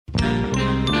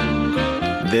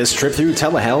This trip through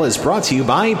Telehell is brought to you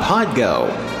by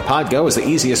Podgo. Podgo is the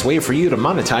easiest way for you to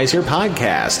monetize your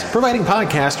podcast, providing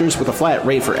podcasters with a flat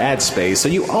rate for ad space so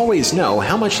you always know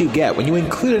how much you get when you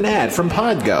include an ad from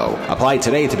Podgo. Apply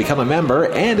today to become a member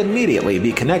and immediately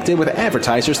be connected with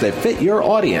advertisers that fit your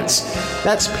audience.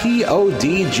 That's podgo.co,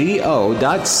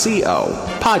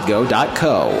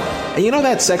 podgo.co. And you know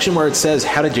that section where it says,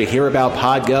 how did you hear about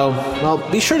Podgo? Well,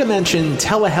 be sure to mention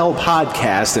Telehell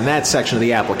Podcast in that section of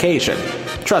the application.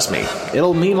 Trust me,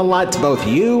 it'll mean a lot to both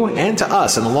you and to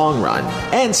us in the long run.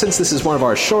 And since this is one of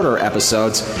our shorter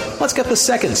episodes, let's get the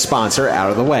second sponsor out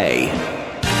of the way.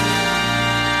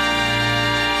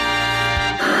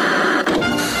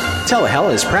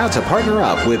 Telehell is proud to partner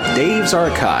up with Dave's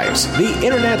Archives, the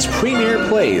internet's premier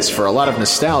place for a lot of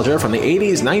nostalgia from the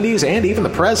 80s, 90s, and even the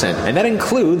present. And that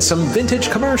includes some vintage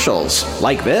commercials,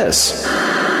 like this.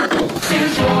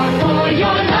 There's more for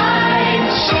your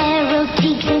life. Cheryl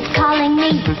Teague is calling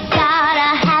me.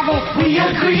 Gotta have it. We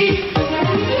agree.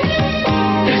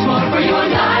 There's more for your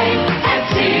life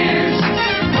at Sears.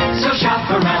 So shop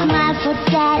around. Smile for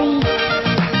Daddy.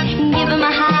 Give him a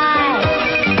high.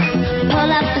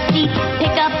 Pull up the seat.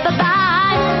 Pick up a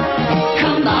buy.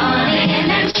 Come on in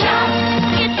and shop.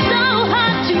 It's so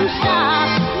hard to stop.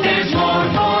 There's more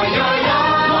for your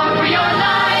life. More for your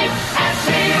life at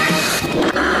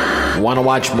Sears. Want to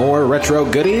watch more retro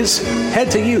goodies?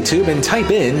 Head to YouTube and type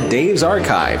in Dave's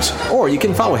Archives, or you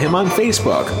can follow him on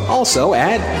Facebook, also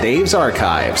at Dave's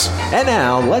Archives. And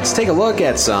now, let's take a look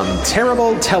at some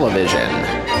terrible television.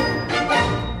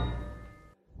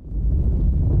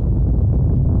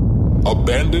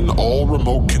 Abandon all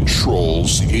remote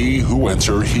controls, ye who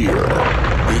enter here.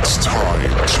 It's time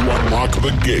to unlock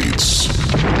the gates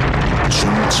to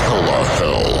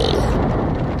Telehell.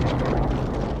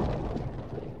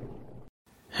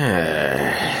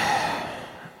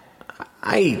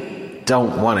 I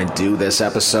don't want to do this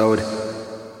episode.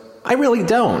 I really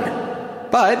don't.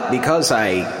 But because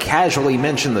I casually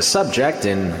mentioned the subject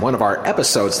in one of our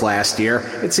episodes last year,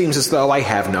 it seems as though I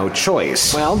have no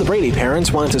choice. Well, the Brady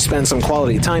parents wanted to spend some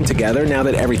quality time together now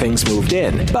that everything's moved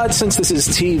in. But since this is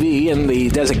TV in the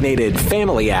designated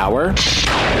family hour,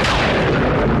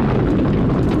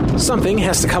 something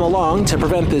has to come along to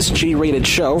prevent this G-rated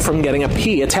show from getting a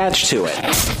P attached to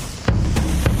it.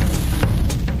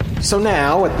 So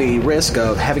now, at the risk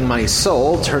of having my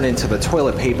soul turn into the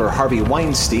toilet paper Harvey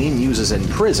Weinstein uses in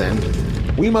prison,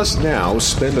 We must now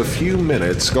spend a few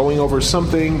minutes going over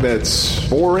something that's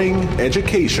boring,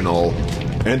 educational,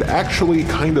 and actually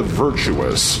kind of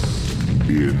virtuous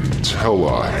in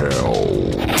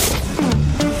Telehell.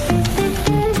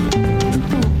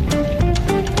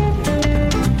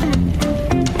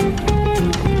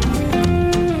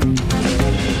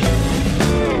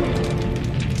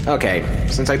 Okay,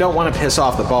 since I don't want to piss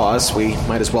off the boss, we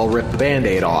might as well rip the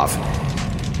Band-Aid off.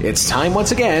 It's time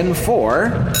once again for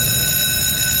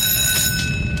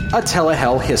a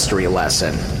Telehell history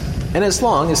lesson. And as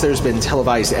long as there's been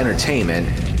televised entertainment,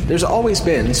 there's always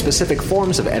been specific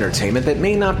forms of entertainment that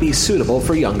may not be suitable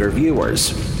for younger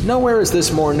viewers. Nowhere is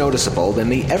this more noticeable than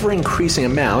the ever-increasing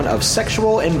amount of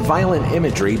sexual and violent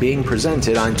imagery being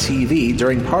presented on TV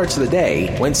during parts of the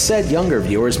day when said younger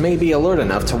viewers may be alert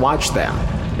enough to watch them.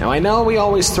 Now, I know we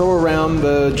always throw around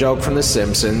the joke from The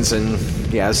Simpsons, and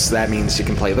yes, that means you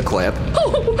can play the clip. Oh,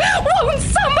 won't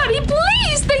somebody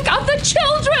please think of the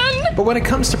children? But when it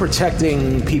comes to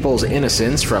protecting people's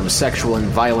innocence from sexual and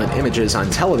violent images on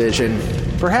television,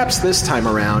 perhaps this time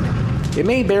around, it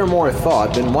may bear more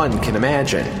thought than one can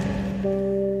imagine.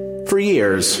 For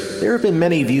years, there have been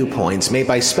many viewpoints made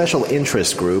by special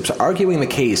interest groups arguing the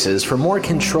cases for more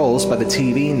controls by the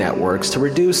TV networks to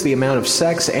reduce the amount of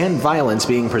sex and violence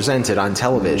being presented on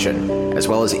television, as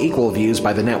well as equal views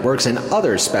by the networks and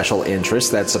other special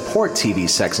interests that support TV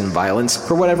sex and violence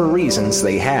for whatever reasons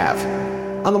they have.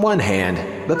 On the one hand,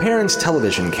 the Parents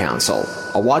Television Council,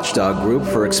 a watchdog group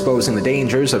for exposing the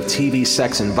dangers of TV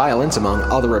sex and violence among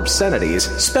other obscenities,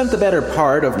 spent the better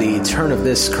part of the turn of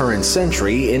this current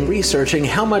century in researching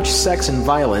how much sex and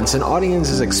violence an audience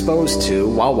is exposed to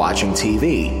while watching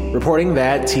TV, reporting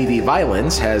that TV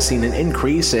violence has seen an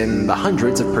increase in the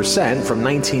hundreds of percent from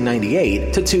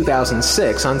 1998 to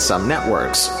 2006 on some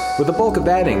networks, with the bulk of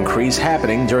that increase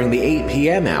happening during the 8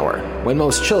 p.m. hour, when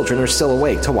most children are still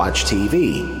awake to watch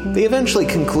TV. They eventually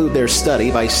conclude their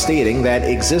study by stating that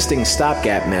existing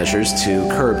stopgap measures to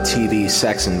curb TV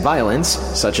sex and violence,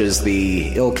 such as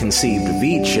the ill-conceived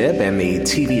V-chip and the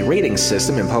TV rating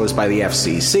system imposed by the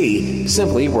FCC,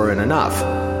 simply weren't enough.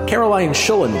 Caroline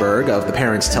Schulenberg of the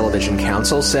Parents Television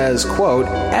Council says, quote,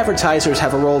 advertisers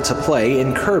have a role to play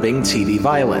in curbing TV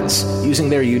violence. Using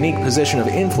their unique position of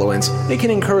influence, they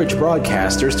can encourage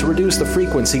broadcasters to reduce the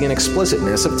frequency and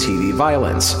explicitness of TV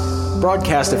violence.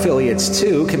 Broadcast affiliates,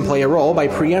 too, can play a role by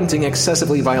preempting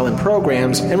excessively violent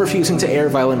programs and refusing to air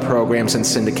violent programs in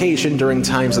syndication during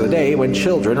times of the day when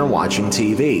children are watching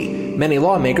TV. Many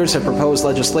lawmakers have proposed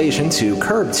legislation to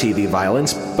curb TV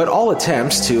violence, but all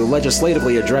attempts to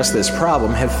legislatively address this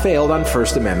problem have failed on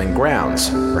First Amendment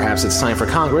grounds. Perhaps it's time for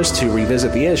Congress to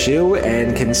revisit the issue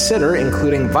and consider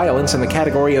including violence in the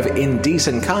category of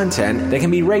indecent content that can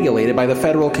be regulated by the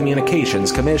Federal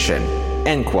Communications Commission.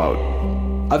 End quote.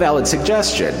 A valid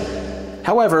suggestion.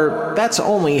 However, that's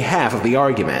only half of the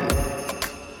argument.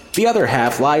 The other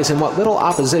half lies in what little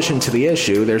opposition to the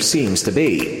issue there seems to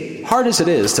be. Hard as it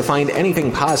is to find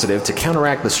anything positive to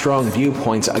counteract the strong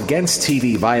viewpoints against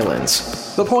TV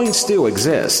violence, the points do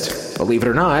exist. Believe it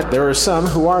or not, there are some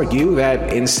who argue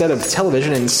that instead of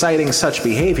television inciting such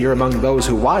behavior among those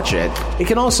who watch it, it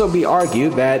can also be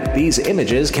argued that these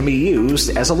images can be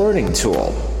used as a learning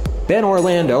tool. Ben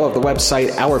Orlando of the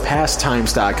website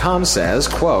OurPastimes.com says,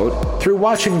 quote, through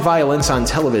watching violence on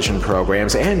television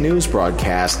programs and news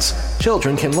broadcasts,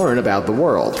 children can learn about the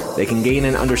world. They can gain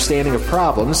an understanding of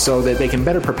problems so that they can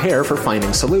better prepare for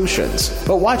finding solutions.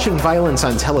 But watching violence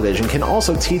on television can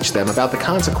also teach them about the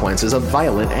consequences of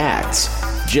violent acts.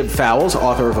 Jib Fowles,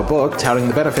 author of a book touting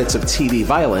the benefits of TV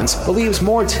violence, believes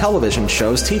more television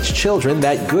shows teach children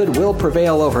that good will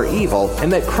prevail over evil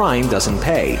and that crime doesn't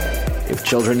pay. If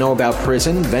children know about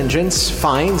prison, vengeance,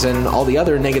 fines, and all the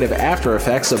other negative after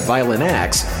effects of violent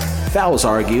acts, Fowles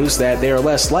argues that they are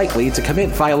less likely to commit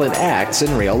violent acts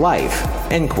in real life.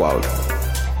 End quote.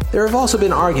 There have also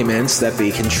been arguments that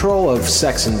the control of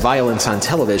sex and violence on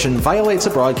television violates a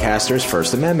broadcaster's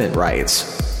First Amendment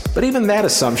rights. But even that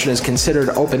assumption is considered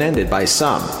open-ended by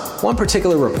some. One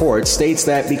particular report states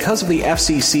that because of the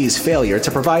FCC's failure to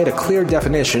provide a clear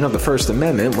definition of the First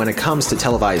Amendment when it comes to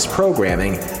televised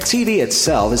programming, TV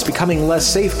itself is becoming less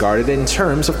safeguarded in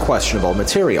terms of questionable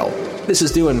material. This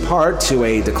is due in part to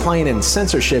a decline in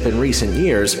censorship in recent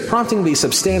years, prompting the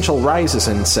substantial rises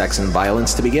in sex and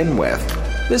violence to begin with.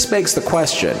 This begs the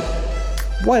question,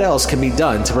 what else can be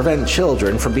done to prevent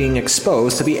children from being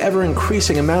exposed to the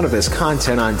ever-increasing amount of this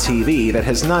content on TV that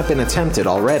has not been attempted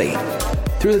already?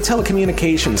 Through the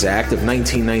Telecommunications Act of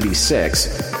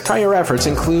 1996, prior efforts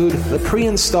include the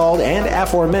pre-installed and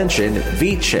aforementioned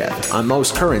V-chip on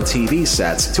most current TV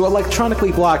sets to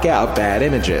electronically block out bad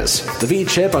images. The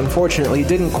V-chip unfortunately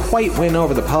didn't quite win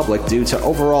over the public due to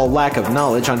overall lack of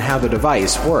knowledge on how the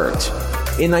device worked.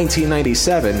 In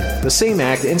 1997, the same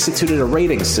act instituted a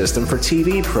rating system for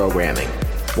TV programming,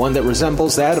 one that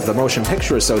resembles that of the Motion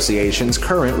Picture Association's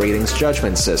current ratings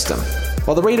judgment system.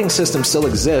 While the rating system still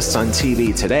exists on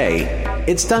TV today,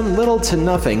 it's done little to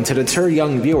nothing to deter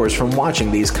young viewers from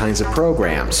watching these kinds of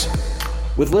programs.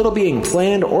 With little being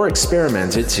planned or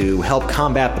experimented to help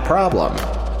combat the problem,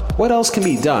 what else can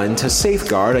be done to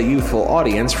safeguard a youthful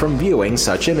audience from viewing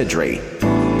such imagery?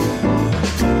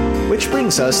 Which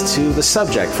brings us to the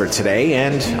subject for today,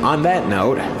 and on that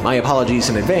note, my apologies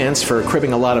in advance for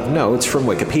cribbing a lot of notes from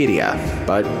Wikipedia.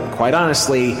 But quite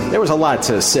honestly, there was a lot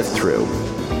to sift through.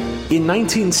 In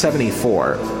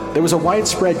 1974, there was a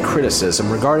widespread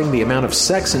criticism regarding the amount of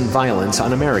sex and violence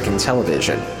on American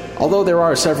television. Although there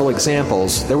are several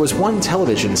examples, there was one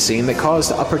television scene that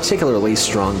caused a particularly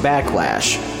strong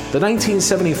backlash. The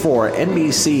 1974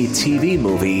 NBC TV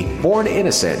movie Born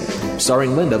Innocent,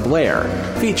 starring Linda Blair,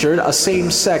 featured a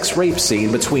same-sex rape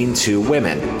scene between two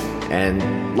women.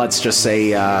 And let's just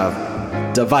say,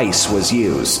 device was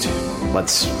used.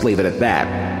 Let's leave it at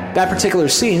that. That particular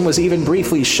scene was even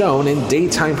briefly shown in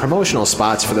daytime promotional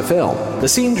spots for the film. The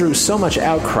scene drew so much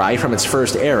outcry from its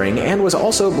first airing and was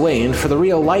also blamed for the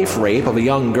real-life rape of a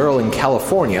young girl in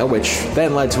California, which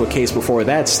then led to a case before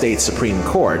that state's Supreme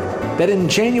Court, that in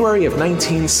January of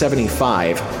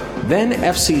 1975, then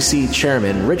FCC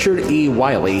Chairman Richard E.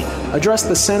 Wiley addressed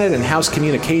the Senate and House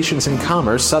Communications and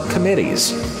Commerce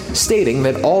subcommittees, stating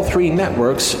that all three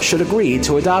networks should agree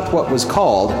to adopt what was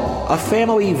called a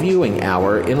family viewing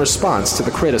hour in response to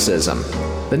the criticism.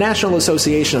 The National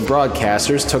Association of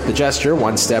Broadcasters took the gesture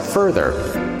one step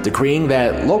further, decreeing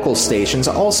that local stations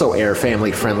also air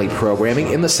family-friendly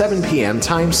programming in the 7 p.m.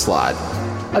 time slot,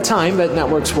 a time that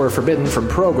networks were forbidden from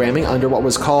programming under what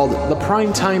was called the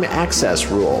Primetime Access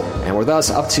Rule, and were thus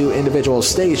up to individual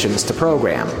stations to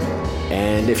program.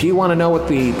 And if you want to know what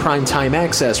the Primetime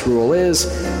Access Rule is,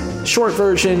 short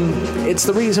version, it's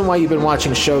the reason why you've been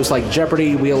watching shows like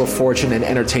Jeopardy, Wheel of Fortune, and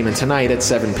Entertainment Tonight at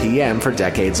 7 p.m. for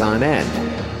decades on end.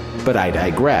 But I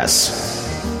digress.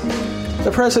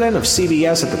 The president of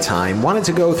CBS at the time wanted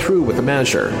to go through with the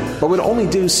measure, but would only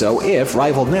do so if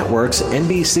rival networks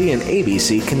NBC and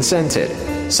ABC consented,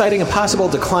 citing a possible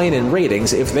decline in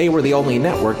ratings if they were the only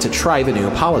network to try the new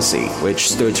policy,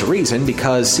 which stood to reason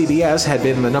because CBS had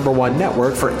been the number one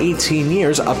network for 18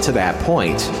 years up to that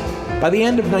point. By the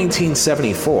end of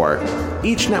 1974,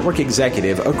 each network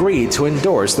executive agreed to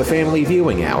endorse the family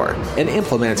viewing hour and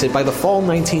implement it by the fall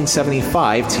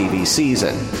 1975 TV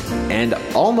season. And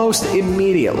almost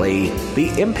immediately,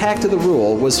 the impact of the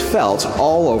rule was felt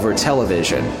all over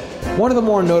television. One of the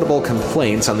more notable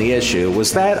complaints on the issue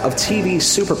was that of TV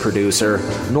super producer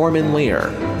Norman Lear,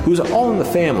 whose All in the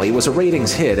Family was a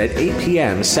ratings hit at 8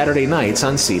 p.m. Saturday nights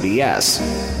on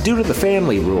CBS. Due to the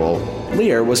family rule,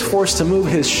 Lear was forced to move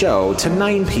his show to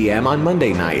 9 p.m. on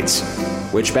Monday nights,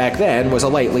 which back then was a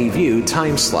lightly viewed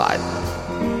time slot.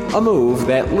 A move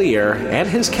that Lear and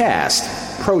his cast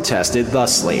protested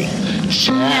thusly.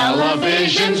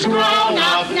 Television's grown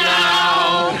up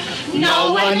now.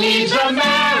 No one needs a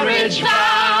marriage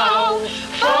vow.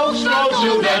 Folks know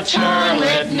to the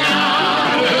toilet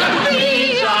now.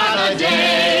 These are the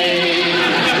days.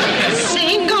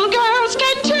 Single girls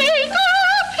can take a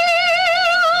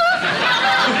pill.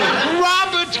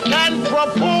 Robert can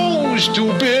propose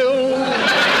to Bill.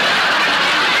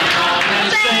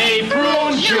 Say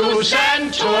prune juice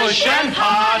and tush and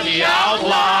party out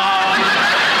loud.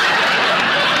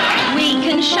 We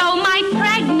can show my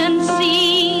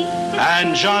pregnancy.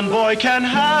 And John Boy can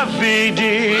have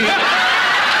VD.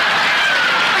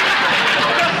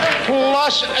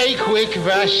 Plus a quick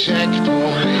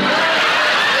vasectomy.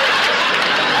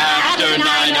 After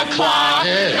 9 o'clock.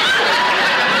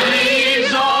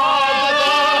 These are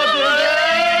the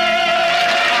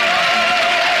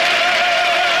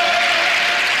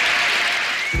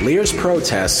days. Lear's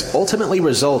protests ultimately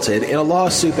resulted in a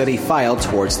lawsuit that he filed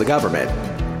towards the government.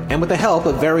 And with the help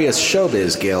of various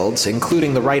showbiz guilds,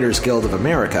 including the Writers Guild of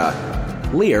America,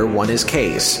 Lear won his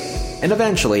case. And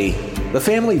eventually, the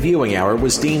family viewing hour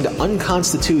was deemed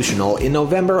unconstitutional in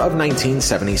November of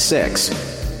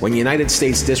 1976, when United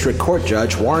States District Court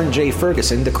Judge Warren J.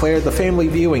 Ferguson declared the family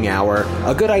viewing hour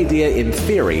a good idea in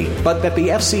theory, but that the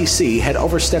FCC had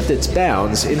overstepped its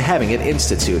bounds in having it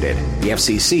instituted. The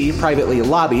FCC privately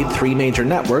lobbied 3 major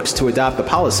networks to adopt the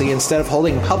policy instead of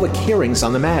holding public hearings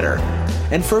on the matter.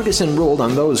 And Ferguson ruled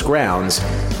on those grounds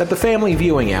that the family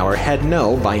viewing hour had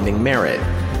no binding merit.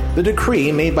 The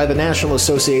decree made by the National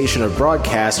Association of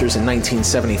Broadcasters in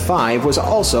 1975 was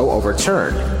also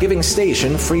overturned, giving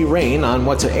station free rein on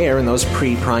what to air in those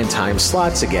pre-prime time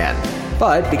slots again.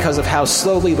 But because of how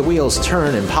slowly the wheels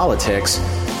turn in politics,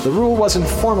 the rule wasn't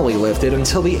formally lifted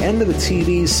until the end of the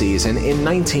TV season in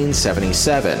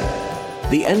 1977.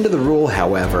 The end of the rule,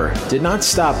 however, did not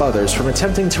stop others from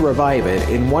attempting to revive it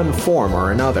in one form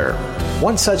or another.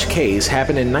 One such case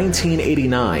happened in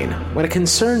 1989, when a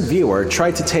concerned viewer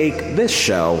tried to take this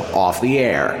show off the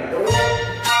air.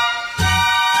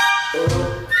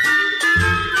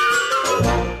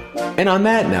 And on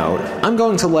that note, I'm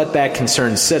going to let that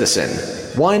concerned citizen,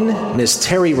 one Miss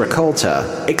Terry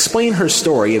Rakolta, explain her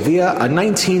story via a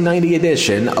 1990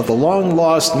 edition of the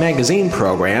long-lost magazine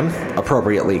program,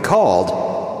 appropriately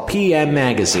called PM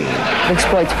Magazine. It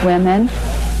exploits women.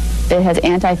 It has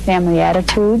anti-family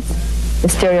attitudes.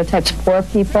 It stereotypes poor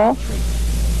people.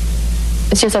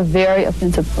 It's just a very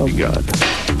offensive program.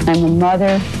 I'm a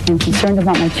mother and concerned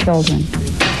about my children.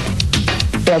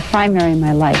 They are primary in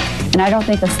my life. And I don't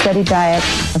think a steady diet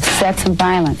of sex and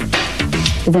violence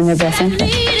is in their best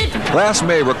interest. Last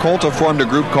May, Rakolta formed a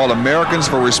group called Americans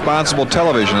for Responsible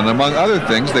Television, and among other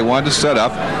things, they wanted to set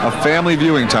up a family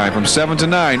viewing time from 7 to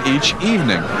 9 each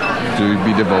evening to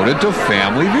be devoted to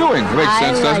family viewing. It makes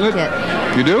sense, doesn't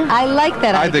it? You do? I like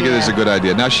that idea. I think it is a good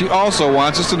idea. Now, she also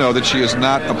wants us to know that she is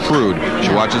not a prude.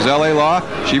 She watches L.A. Law.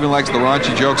 She even likes the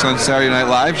raunchy jokes on Saturday Night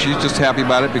Live. She's just happy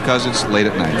about it because it's late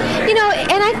at night. You know,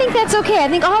 and I think that's okay. I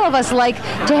think all of us like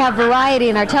to have variety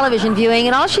in our television viewing,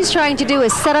 and all she's trying to do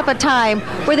is set up a time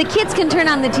where the kids can turn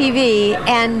on the TV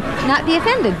and not be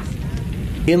offended.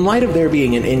 In light of there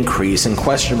being an increase in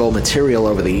questionable material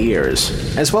over the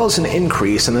years, as well as an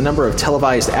increase in the number of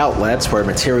televised outlets where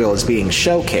material is being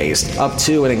showcased, up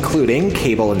to and including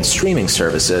cable and streaming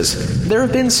services, there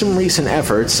have been some recent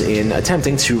efforts in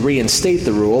attempting to reinstate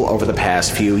the rule over the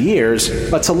past few years,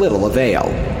 but to little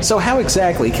avail. So how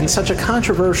exactly can such a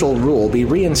controversial rule be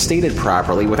reinstated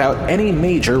properly without any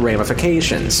major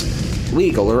ramifications,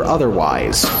 legal or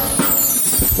otherwise?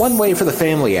 One way for the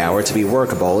family hour to be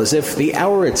workable is if the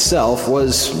hour itself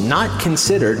was not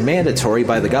considered mandatory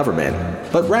by the government,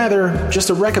 but rather just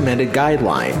a recommended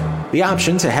guideline. The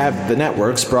option to have the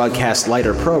networks broadcast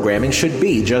lighter programming should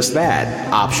be just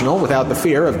that, optional without the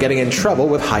fear of getting in trouble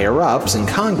with higher-ups in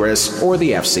Congress or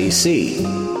the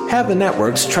FCC. Have the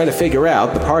networks try to figure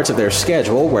out the parts of their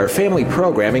schedule where family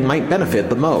programming might benefit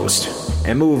the most,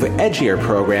 and move edgier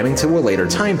programming to a later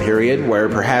time period where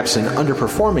perhaps an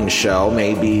underperforming show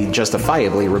may be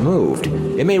justifiably removed.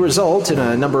 It may result in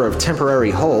a number of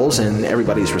temporary holes in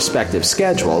everybody's respective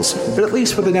schedules, but at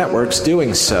least with the networks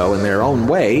doing so in their own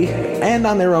way and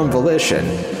on their own volition,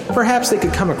 perhaps they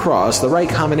could come across the right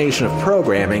combination of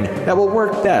programming that will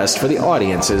work best for the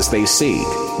audiences they seek.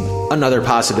 Another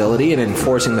possibility in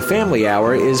enforcing the family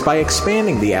hour is by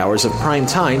expanding the hours of prime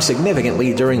time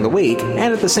significantly during the week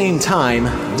and at the same time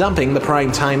dumping the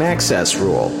prime time access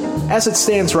rule. As it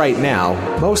stands right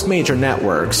now, most major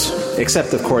networks,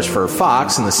 except of course for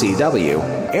Fox and the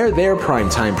CW, air their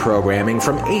primetime programming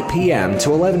from 8 p.m.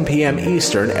 to 11 p.m.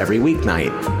 Eastern every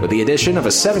weeknight, with the addition of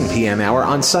a 7 p.m. hour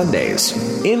on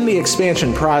Sundays. In the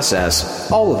expansion process,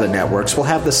 all of the networks will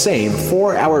have the same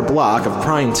 4-hour block of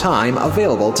prime time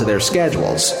available to their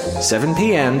schedules, 7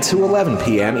 p.m. to 11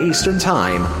 p.m. Eastern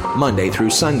Time, Monday through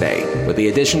Sunday. With the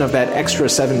addition of that extra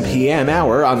 7 p.m.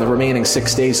 hour on the remaining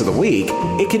 6 days of the week,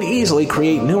 it can easily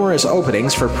create numerous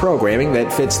openings for programming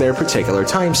that fits their particular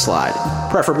time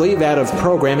slot, preferably that of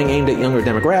programming aimed at younger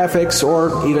demographics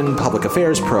or even public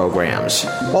affairs programs,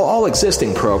 while all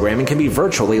existing programming can be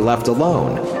virtually left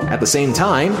alone. At the same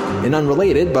time, an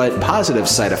unrelated but positive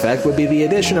side effect would be the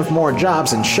addition of more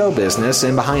jobs in show business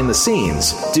and behind the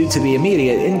scenes, due to the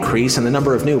immediate increase in the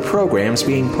number of new programs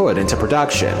being put into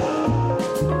production.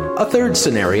 A third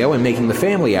scenario in making the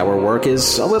family hour work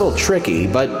is a little tricky,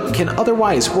 but can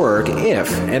otherwise work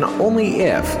if, and only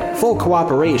if, full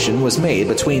cooperation was made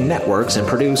between networks and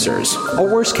producers. A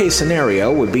worst-case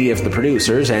scenario would be if the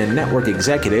producers and network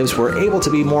executives were able to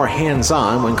be more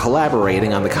hands-on when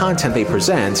collaborating on the content they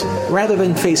present, rather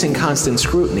than facing constant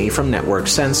scrutiny from network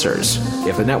censors.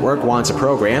 If the network wants a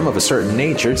program of a certain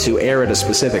nature to air at a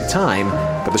specific time,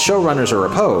 but the showrunners are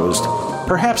opposed,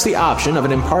 perhaps the option of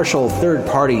an impartial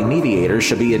third-party mediator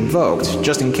should be invoked,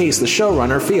 just in case the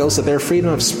showrunner feels that their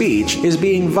freedom of speech is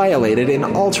being violated in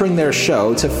altering their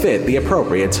show to fit the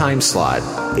appropriate time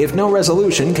slot. If no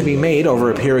resolution can be made over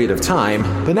a period of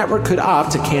time, the network could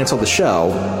opt to cancel the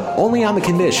show, only on the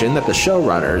condition that the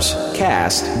showrunners,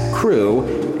 cast, crew,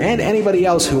 and anybody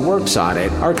else who works on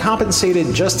it are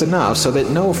compensated just enough so that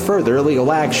no further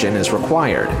legal action is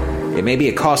required. It may be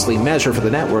a costly measure for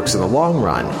the networks in the long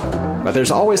run, but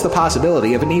there's always the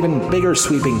possibility of an even bigger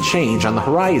sweeping change on the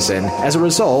horizon as a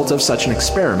result of such an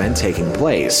experiment taking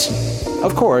place.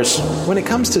 Of course, when it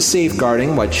comes to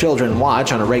safeguarding what children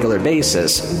watch on a regular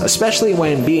basis, especially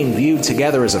when being viewed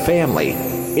together as a family,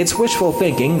 it's wishful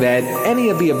thinking that any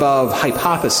of the above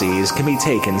hypotheses can be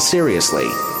taken seriously,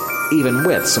 even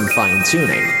with some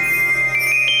fine-tuning.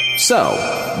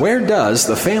 So, where does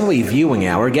the family viewing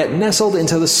hour get nestled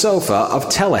into the sofa of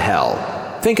telehell?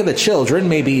 Think of the children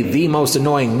may be the most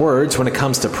annoying words when it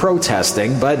comes to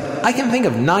protesting, but I can think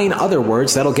of 9 other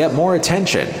words that'll get more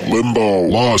attention. Limbo,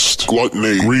 lust,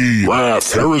 gluttony, greed,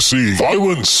 wrath, heresy,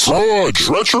 violence, fraud,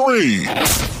 treachery.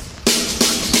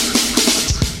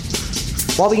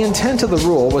 While the intent of the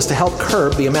rule was to help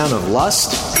curb the amount of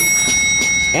lust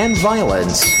and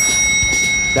violence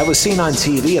that was seen on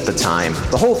TV at the time,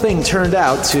 the whole thing turned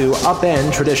out to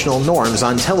upend traditional norms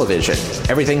on television.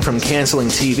 Everything from canceling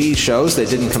TV shows that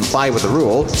didn't comply with the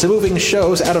rule, to moving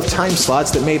shows out of time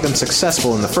slots that made them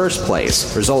successful in the first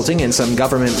place, resulting in some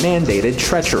government-mandated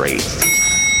treachery.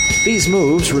 These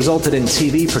moves resulted in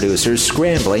TV producers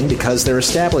scrambling because their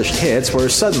established hits were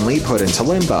suddenly put into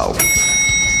limbo,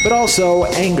 but also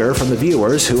anger from the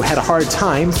viewers who had a hard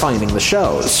time finding the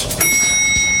shows.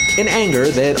 An anger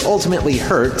that ultimately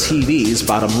hurt TV's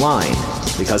bottom line,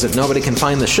 because if nobody can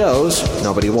find the shows,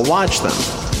 nobody will watch them.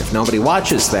 If nobody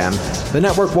watches them, the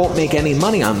network won't make any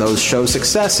money on those show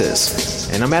successes.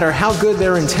 And no matter how good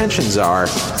their intentions are,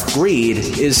 greed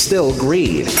is still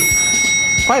greed.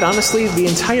 Quite honestly, the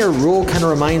entire rule kind of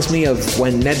reminds me of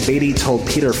when Ned Beatty told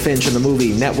Peter Finch in the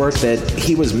movie Network that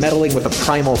he was meddling with the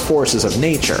primal forces of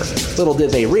nature. Little did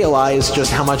they realize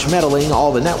just how much meddling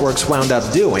all the networks wound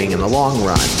up doing in the long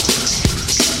run.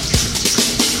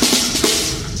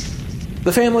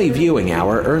 The family viewing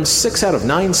hour earns 6 out of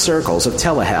 9 circles of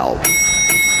telehell.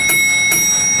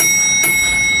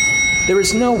 There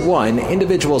is no one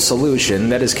individual solution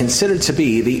that is considered to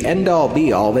be the end-all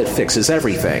be-all that fixes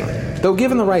everything. Though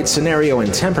given the right scenario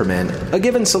and temperament, a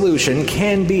given solution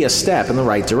can be a step in the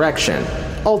right direction.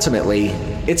 Ultimately,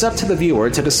 it's up to the viewer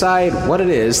to decide what it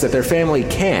is that their family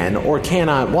can or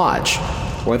cannot watch,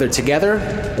 whether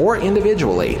together or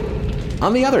individually.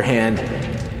 On the other hand,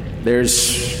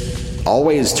 there's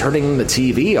always turning the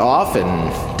TV off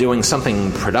and doing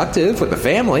something productive with the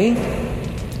family.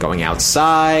 Going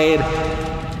outside.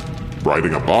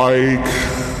 Riding a bike.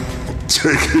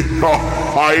 Taking a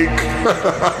hike.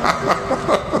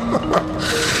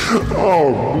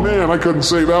 Oh, man, I couldn't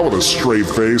say that with a straight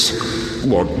face.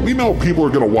 Look, we know people are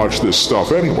going to watch this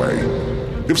stuff anyway.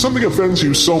 If something offends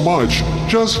you so much,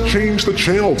 just change the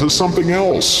channel to something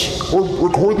else. Or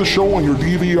record the show on your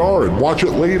DVR and watch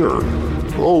it later.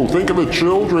 Oh, think of the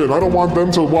children. I don't want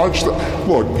them to watch that.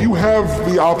 Look, you have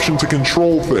the option to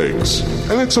control things,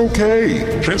 and it's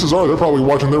okay. Chances are they're probably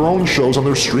watching their own shows on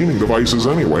their streaming devices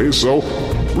anyway, so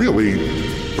really,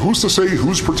 who's to say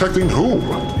who's protecting whom?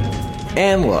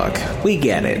 And look, we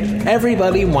get it.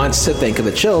 Everybody wants to think of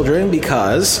the children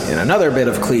because, in another bit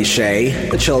of cliche,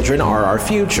 the children are our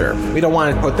future. We don't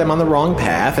want to put them on the wrong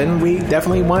path, and we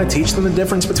definitely want to teach them the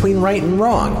difference between right and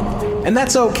wrong. And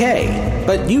that's okay.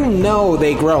 But you know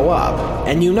they grow up,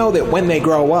 and you know that when they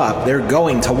grow up, they're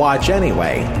going to watch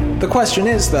anyway. The question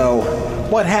is, though,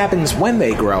 what happens when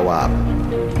they grow up?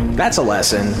 That's a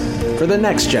lesson for the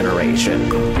next generation.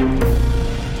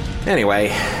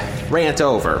 Anyway, rant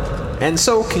over. And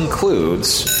so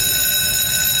concludes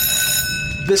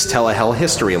this Telehell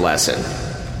history lesson.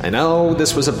 I know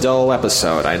this was a dull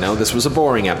episode. I know this was a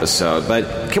boring episode.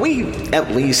 But can we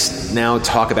at least now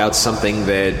talk about something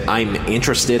that I'm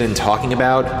interested in talking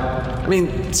about? I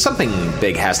mean, something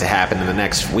big has to happen in the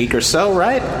next week or so,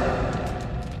 right?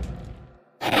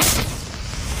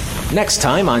 Next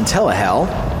time on Telehell,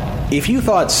 if you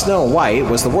thought Snow White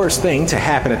was the worst thing to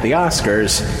happen at the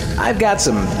Oscars, I've got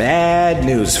some bad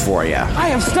news for you. I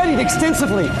have studied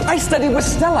extensively. I studied with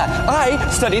Stella. I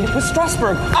studied with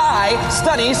Strasberg. I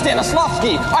study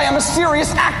Stanislavski. I am a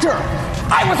serious actor.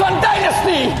 I was on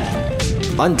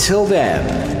Dynasty! Until then.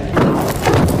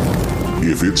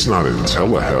 If it's not in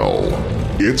Telehell,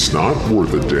 it's not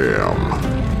worth a damn.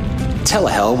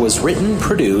 Telehell was written,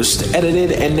 produced,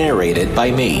 edited, and narrated by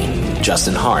me,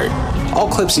 Justin Hart. All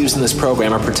clips used in this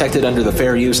program are protected under the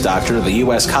Fair Use Doctrine of the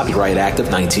U.S. Copyright Act of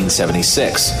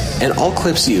 1976, and all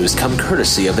clips used come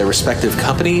courtesy of their respective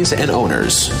companies and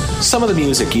owners. Some of the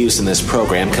music used in this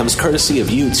program comes courtesy of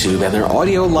YouTube and their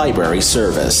audio library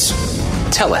service.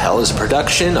 Telehell is a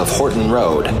production of Horton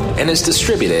Road and is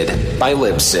distributed by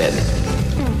Libsyn.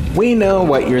 We know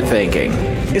what you're thinking.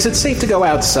 Is it safe to go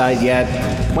outside yet?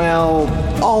 Well,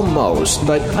 almost,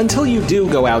 but until you do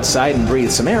go outside and breathe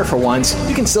some air for once,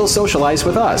 you can still socialize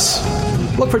with us.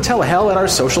 Look for Telehell at our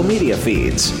social media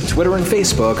feeds, Twitter and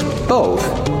Facebook, both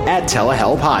at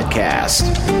Telehell Podcast.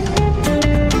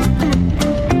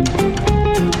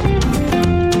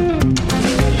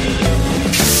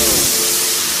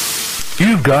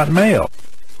 You've got mail.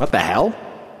 What the hell?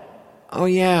 Oh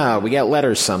yeah, we get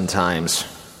letters sometimes.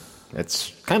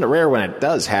 It's kind of rare when it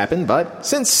does happen, but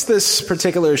since this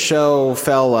particular show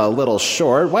fell a little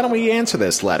short, why don't we answer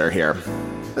this letter here?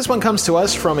 This one comes to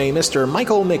us from a Mr.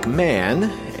 Michael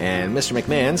McMahon, and Mr.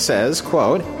 McMahon says,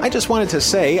 quote, I just wanted to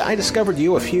say I discovered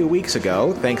you a few weeks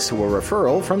ago thanks to a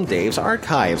referral from Dave's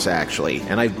Archives, actually,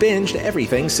 and I've binged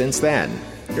everything since then.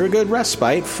 You're a good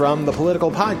respite from the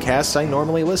political podcasts I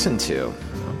normally listen to.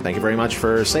 Thank you very much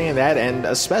for saying that, and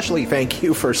especially thank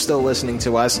you for still listening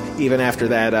to us, even after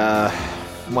that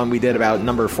one we did about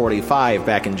number 45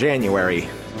 back in January.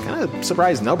 Kind of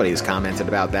surprised nobody's commented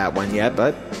about that one yet,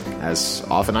 but as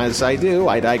often as I do,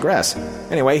 I digress.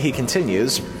 Anyway, he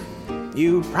continues,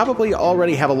 you probably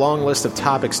already have a long list of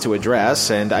topics to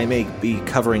address, and I may be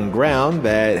covering ground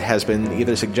that has been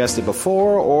either suggested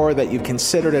before or that you've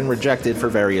considered and rejected for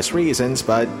various reasons,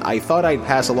 but I thought I'd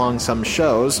pass along some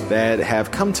shows that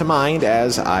have come to mind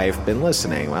as I've been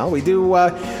listening. Well, we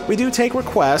do take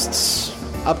requests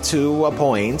up to a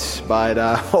point, but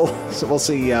we'll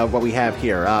see what we have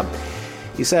here.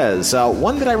 He says,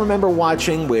 one that I remember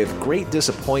watching with great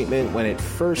disappointment when it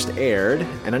first aired,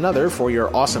 and another for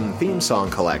your awesome theme song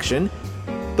collection,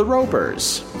 The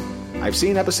Ropers. I've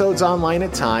seen episodes online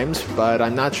at times, but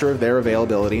I'm not sure of their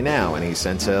availability now, and he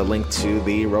sent a link to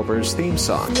the Ropers theme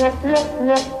song.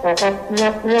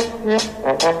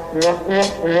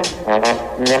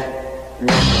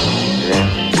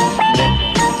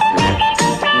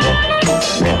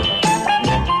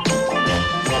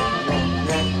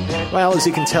 Well, as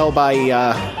you can tell by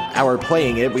our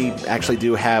playing it, we actually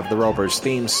do have the Ropers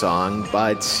theme song,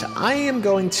 but I am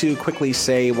going to quickly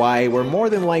say why we're more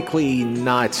than likely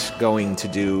not going to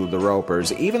do the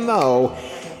Ropers, even though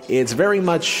it's very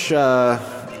much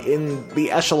in the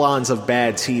echelons of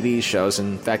bad TV shows.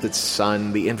 In fact, it's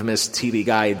on the infamous TV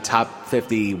Guide Top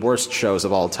 50 Worst Shows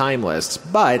of All Time lists,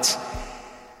 but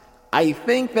I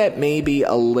think that may be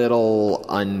a little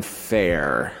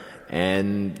unfair.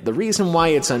 And the reason why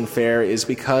it's unfair is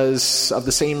because of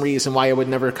the same reason why I would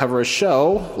never cover a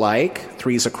show like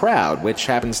Three's a Crowd, which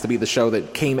happens to be the show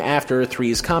that came after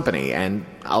Three's Company. And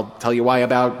I'll tell you why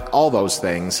about all those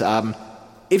things.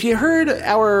 If you heard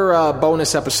our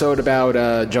bonus episode about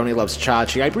Joni Loves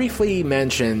Chachi, I briefly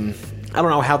mentioned, I don't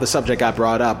know how the subject got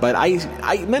brought up, but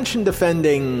I mentioned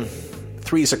defending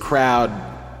Three's a Crowd.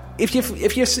 If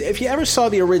you ever saw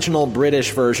the original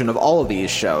British version of all of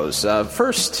these shows,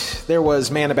 first there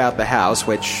was Man About the House,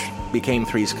 which became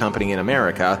Three's Company in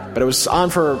America, but it was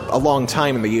on for a long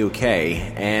time in the UK.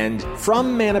 And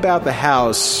from Man About the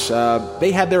House,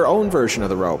 they had their own version of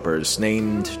the Ropers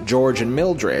named George and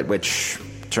Mildred, which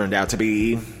turned out to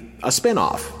be a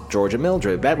spin-off. George and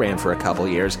Mildred, that ran for a couple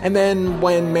years. And then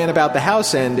when Man About the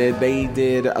House ended, they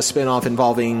did a spin-off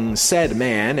involving said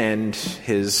man and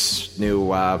his new,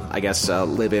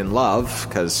 live-in love,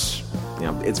 because,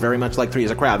 it's very much like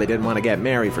Three's a Crowd. They didn't want to get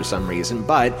married for some reason,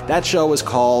 but that show was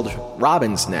called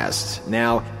Robin's Nest.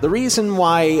 Now, the reason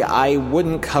why I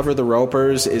wouldn't cover the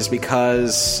Ropers is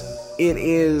because it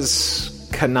is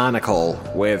canonical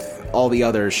with all the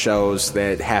other shows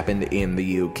that happened in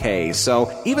the UK. So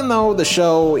even though the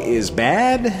show is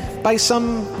bad by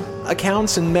some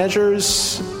accounts and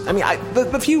measures, I mean,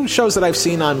 the few shows that I've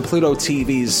seen on Pluto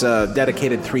TV's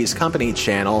dedicated Three's Company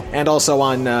channel, and also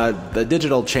on the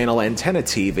digital channel Antenna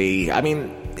TV, I mean,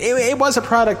 it was a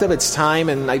product of its time,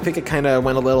 and I think it kind of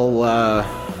went a little,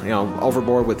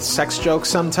 overboard with sex jokes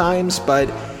sometimes,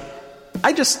 but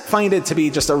I just find it to be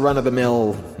just a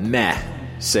run-of-the-mill meh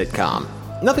sitcom.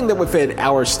 Nothing that would fit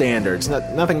our standards,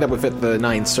 nothing that would fit the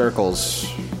Nine Circles,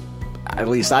 at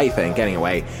least I think,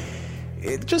 anyway.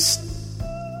 It just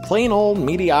plain old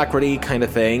mediocrity kind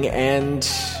of thing, and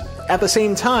at the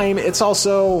same time, it's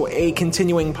also a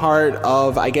continuing part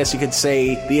of, I guess you could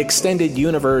say, the extended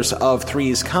universe of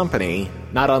Three's Company,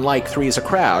 not unlike Three's a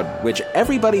Crowd, which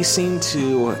everybody seemed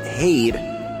to hate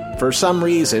for some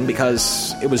reason,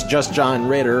 because it was just John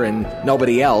Ritter and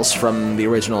nobody else from the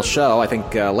original show. I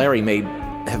think Larry may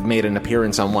have made an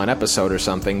appearance on one episode or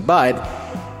something, but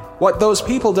what those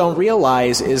people don't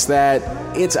realize is that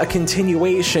it's a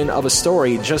continuation of a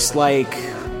story, just like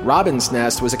Robin's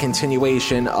Nest was a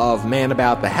continuation of Man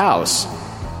About the House.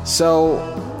 So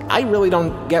I really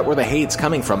don't get where the hate's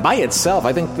coming from. By itself,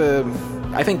 I think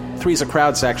Three's a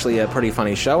Crowd's actually a pretty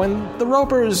funny show, and The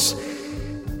Ropers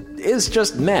is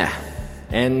just meh.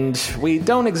 And we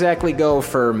don't exactly go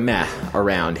for meh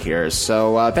around here,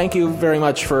 so thank you very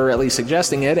much for at least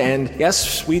suggesting it. And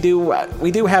yes, we do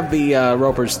have the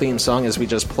Ropers theme song as we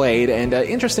just played, and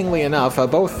interestingly enough,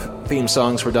 both theme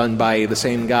songs were done by the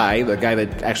same guy, the guy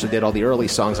that actually did all the early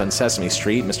songs on Sesame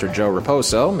Street, Mr. Joe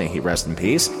Raposo, may he rest in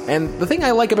peace. And the thing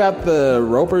I like about the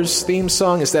Ropers theme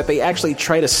song is that they actually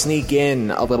try to sneak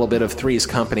in a little bit of Three's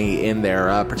Company in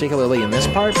there, particularly in this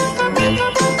part.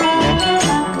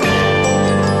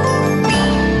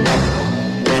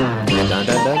 Dun,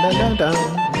 dun, dun, dun, dun,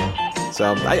 dun.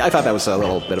 So I thought that was a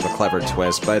little bit of a clever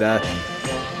twist, but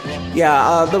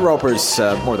the Ropers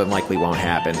more than likely won't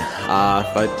happen,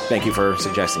 but thank you for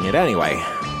suggesting it anyway.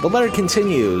 The letter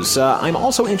continues, I'm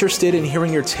also interested in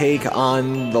hearing your take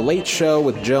on The Late Show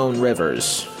with Joan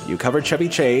Rivers. You covered Chevy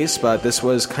Chase, but this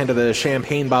was kind of the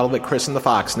champagne bottle that christened the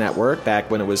Fox network back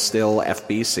when it was still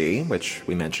FBC, which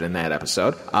we mentioned in that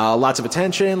episode. Lots of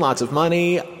attention, lots of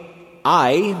money.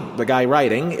 I, the guy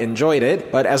writing, enjoyed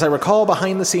it, but as I recall,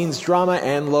 behind-the-scenes drama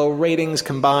and low ratings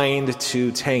combined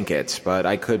to tank it, but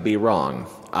I could be wrong.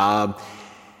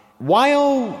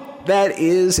 While that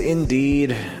is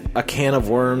indeed a can of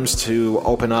worms to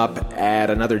open up at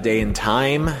another day and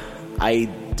time, I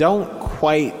don't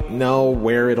quite know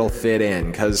where it'll fit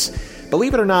in, because,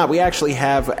 believe it or not, we actually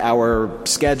have our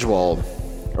schedule,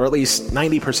 or at least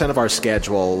 90% of our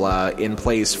schedule, in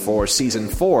place for Season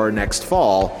 4 next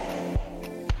fall.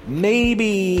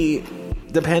 Maybe,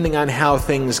 depending on how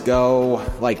things go,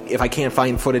 like, if I can't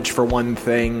find footage for one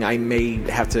thing, I may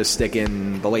have to stick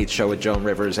in The Late Show with Joan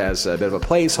Rivers as a bit of a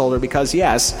placeholder, because,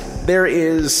 yes, there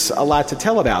is a lot to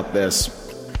tell about this.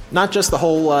 Not just the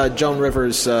whole Joan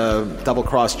Rivers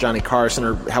double-cross Johnny Carson,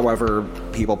 or however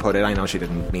people put it. I know she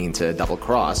didn't mean to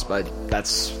double-cross, but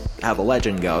that's how the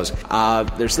legend goes.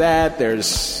 There's that.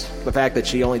 There's the fact that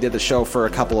she only did the show for a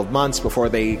couple of months before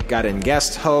they got in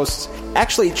guest hosts.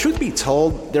 Actually, truth be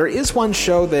told, there is one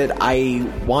show that I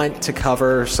want to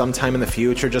cover sometime in the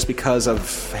future just because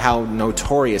of how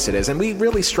notorious it is. And we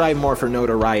really strive more for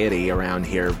notoriety around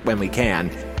here when we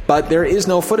can. But there is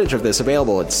no footage of this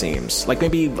available, it seems. Like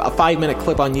maybe a 5-minute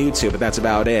clip on YouTube, but that's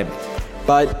about it.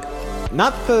 But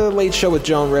Not The Late Show with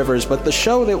Joan Rivers, but the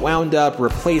show that wound up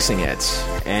replacing it.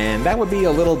 And that would be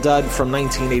a little dud from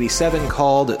 1987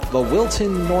 called The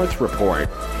Wilton North Report.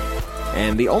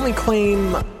 And the only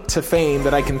claim to fame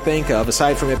that I can think of,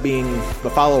 aside from it being the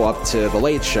follow-up to The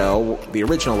Late Show, the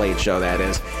original Late Show that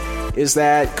is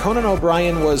that Conan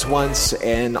O'Brien was once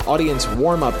an audience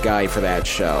warm-up guy for that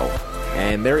show.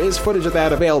 And there is footage of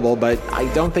that available, but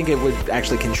I don't think it would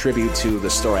actually contribute to the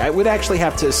story. I would actually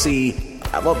have to see,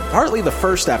 well, partly the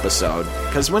first episode,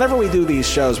 because whenever we do these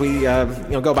shows, we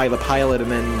go by the pilot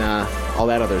and then all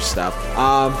that other stuff.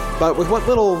 But with what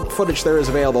little footage there is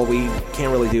available, we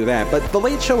can't really do that. But The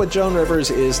Late Show with Joan Rivers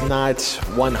is not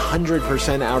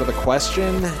 100% out of the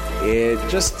question. It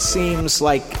just seems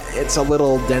like it's a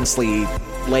little densely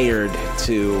layered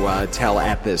to tell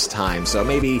at this time. So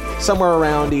maybe somewhere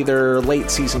around either late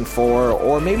season 4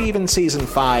 or maybe even season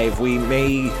 5, we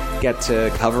may get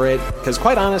to cover it. Because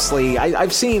quite honestly,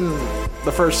 I've seen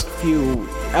the first few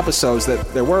episodes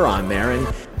that there were on there, and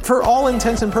for all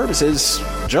intents and purposes,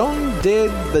 Joan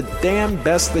did the damn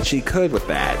best that she could with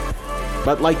that.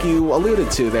 But like you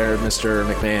alluded to there,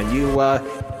 Mr. McMahon,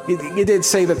 you did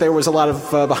say that there was a lot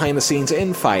of behind-the-scenes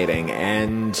infighting,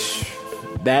 and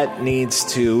that needs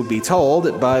to be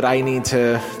told, but I need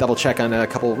to double-check on a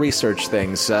couple research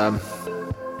things.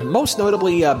 Most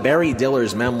notably, Barry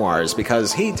Diller's memoirs,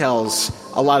 because he tells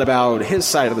a lot about his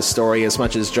side of the story as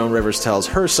much as Joan Rivers tells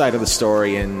her side of the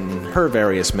story in her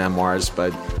various memoirs,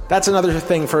 but that's another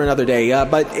thing for another day.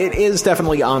 But it is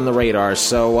definitely on the radar,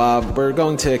 so we're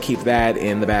going to keep that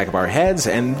in the back of our heads.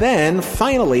 And then,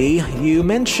 finally, you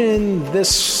mentioned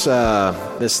this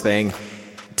thing.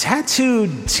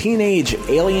 Tattooed teenage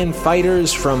alien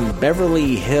fighters from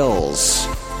Beverly Hills.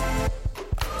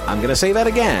 I'm going to say that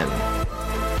again.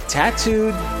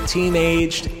 Tattooed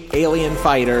teenage alien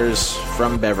fighters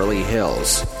from Beverly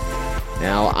Hills.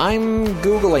 Now, I'm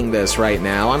Googling this right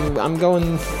now. I'm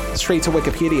going straight to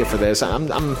Wikipedia for this.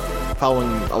 I'm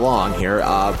following along here.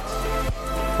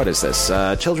 What is this?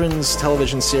 Children's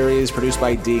television series produced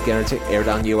by Deke, aired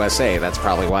on USA. That's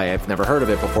probably why I've never heard of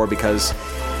it before, because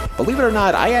believe it or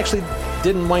not, I actually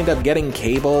didn't wind up getting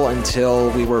cable until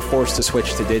we were forced to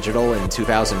switch to digital in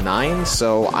 2009,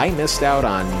 so I missed out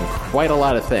on quite a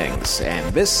lot of things,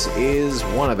 and this is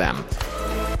one of them.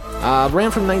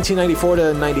 Ran from 1994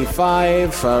 to 95,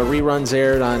 reruns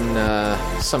aired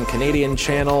on some Canadian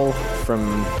channel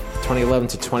from 2011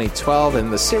 to 2012,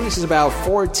 and the series is about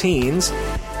 4 teens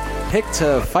picked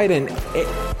to fight an...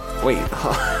 Wait,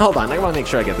 hold on, I want to make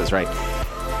sure I get this right.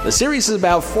 The series is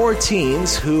about 4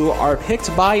 teens who are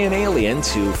picked by an alien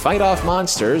to fight off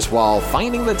monsters while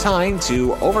finding the time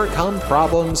to overcome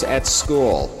problems at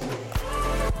school.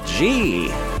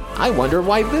 Gee, I wonder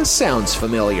why this sounds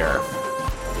familiar.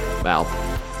 Well,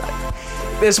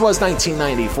 this was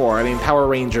 1994. I mean, Power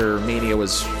Ranger mania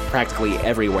was practically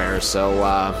everywhere, so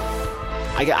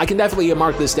I can definitely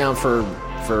mark this down for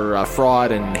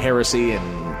fraud and heresy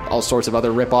and all sorts of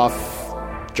other rip-off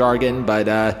jargon, but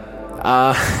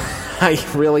I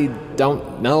really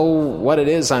don't know what it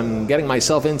is I'm getting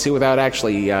myself into without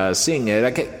actually seeing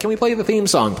it. Can we play the theme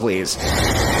song, please?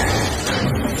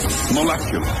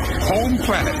 Molecular, home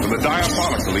planet of the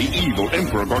diabolically evil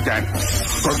Emperor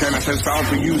Gorganus. Gorganus has vowed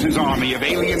to use his army of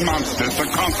alien monsters to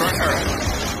conquer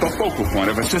Earth, the focal point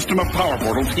of a system of power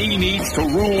portals he needs to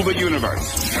rule the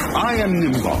universe. I am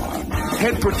Nimbar,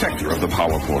 head protector of the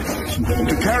power portals.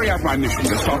 To carry out my mission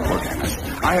to stop Gorganus,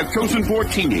 I have chosen 4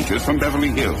 teenagers from Beverly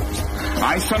Hills.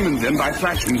 I summoned them by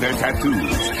flashing their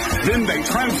tattoos. Then they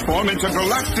transform into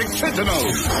galactic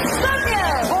sentinels.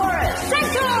 Sonia! Horus!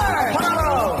 Centaur!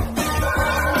 Apollo!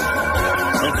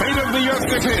 The fate of the Earth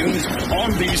depends on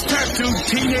these tattooed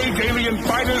teenage alien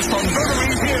fighters from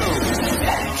Beverly Hills.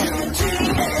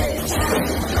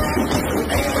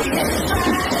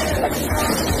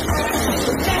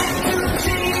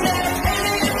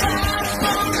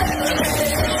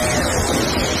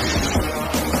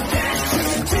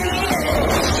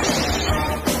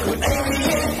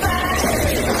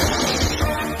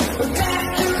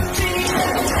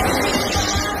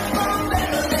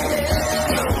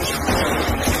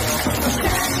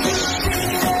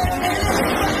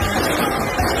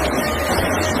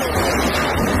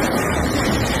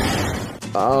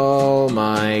 Oh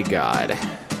my god.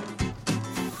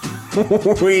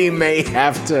 We may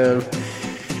have to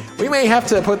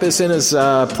put this in as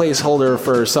a placeholder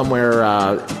for somewhere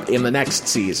in the next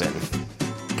season,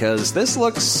 because this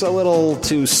looks a little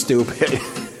too stupid.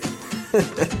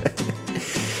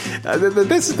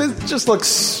 This just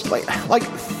looks like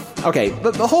okay,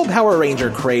 the whole Power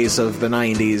Ranger craze of the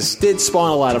 90s did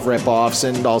spawn a lot of rip-offs,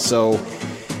 and also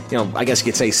I guess you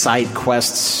could say side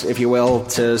quests, if you will,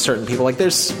 to certain people. Like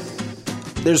there's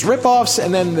rip-offs,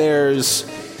 and then there's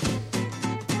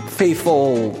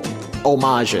faithful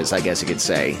homages, I guess you could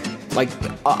say. Like,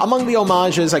 among the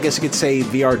homages, I guess you could say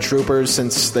VR Troopers,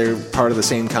 since they're part of the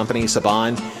same company,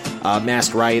 Saban,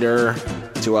 Masked Rider,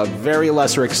 to a very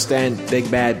lesser extent, Big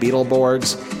Bad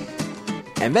Beetleborgs.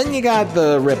 And then you got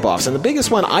the rip-offs. And the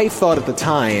biggest one I thought at the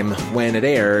time when it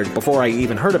aired, before I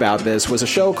even heard about this, was a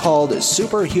show called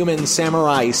Superhuman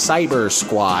Samurai Cyber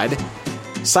Squad.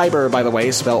 Cyber, by the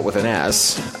way, spelt with an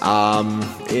S.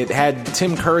 It had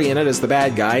Tim Curry in it as the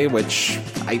bad guy, which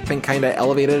I think kind of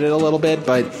elevated it a little bit,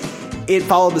 but it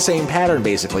followed the same pattern,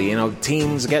 basically.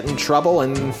 Teens get in trouble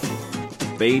and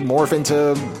they morph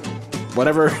into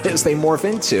whatever it is they morph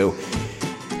into.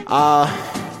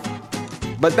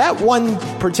 But that one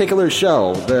particular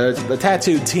show, the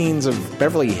Tattooed Teens of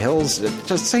Beverly Hills,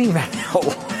 just saying that out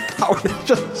loud, it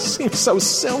just seems so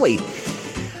silly.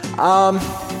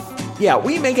 Yeah,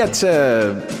 we may get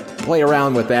to play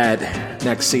around with that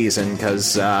next season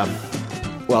because, I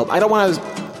don't want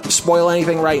to spoil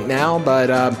anything right now, but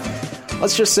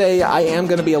let's just say I am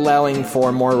going to be allowing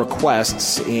for more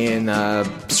requests in a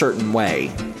certain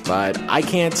way. But I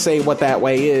can't say what that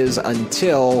way is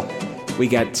until we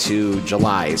get to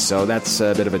July, so that's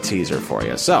a bit of a teaser for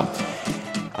you. So,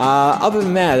 other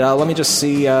than that, let me just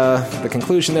see the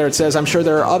conclusion there. It says, I'm sure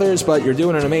there are others, but you're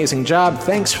doing an amazing job.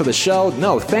 Thanks for the show.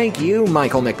 No, thank you,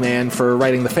 Michael McMahon, for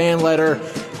writing the fan letter,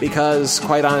 because,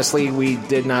 quite honestly, we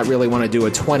did not really want to do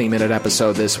a 20-minute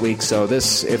episode this week, so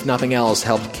this, if nothing else,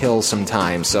 helped kill some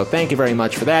time. So thank you very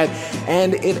much for that.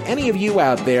 And if any of you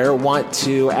out there want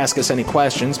to ask us any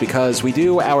questions, because we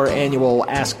do our annual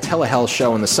Ask Telehealth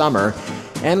show in the summer,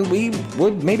 and we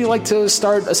would maybe like to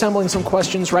start assembling some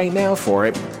questions right now for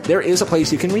it, there is a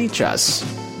place you can reach us.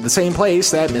 The same place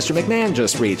that Mr. McMahon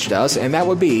just reached us, and that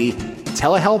would be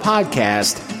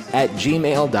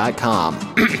telehellpodcast@gmail.com.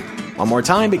 One more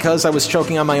time, because I was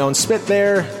choking on my own spit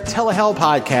there,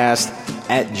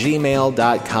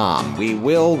 telehellpodcast@gmail.com. We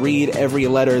will read every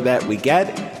letter that we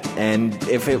get, and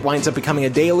if it winds up becoming a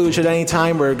deluge at any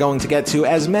time, we're going to get to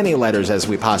as many letters as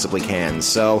we possibly can.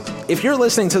 So if you're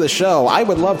listening to the show, I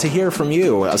would love to hear from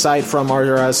you, aside from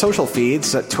our social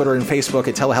feeds, at Twitter and Facebook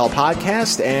at Telehell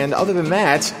Podcast. And other than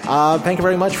that, thank you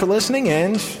very much for listening,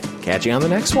 and catch you on the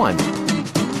next one.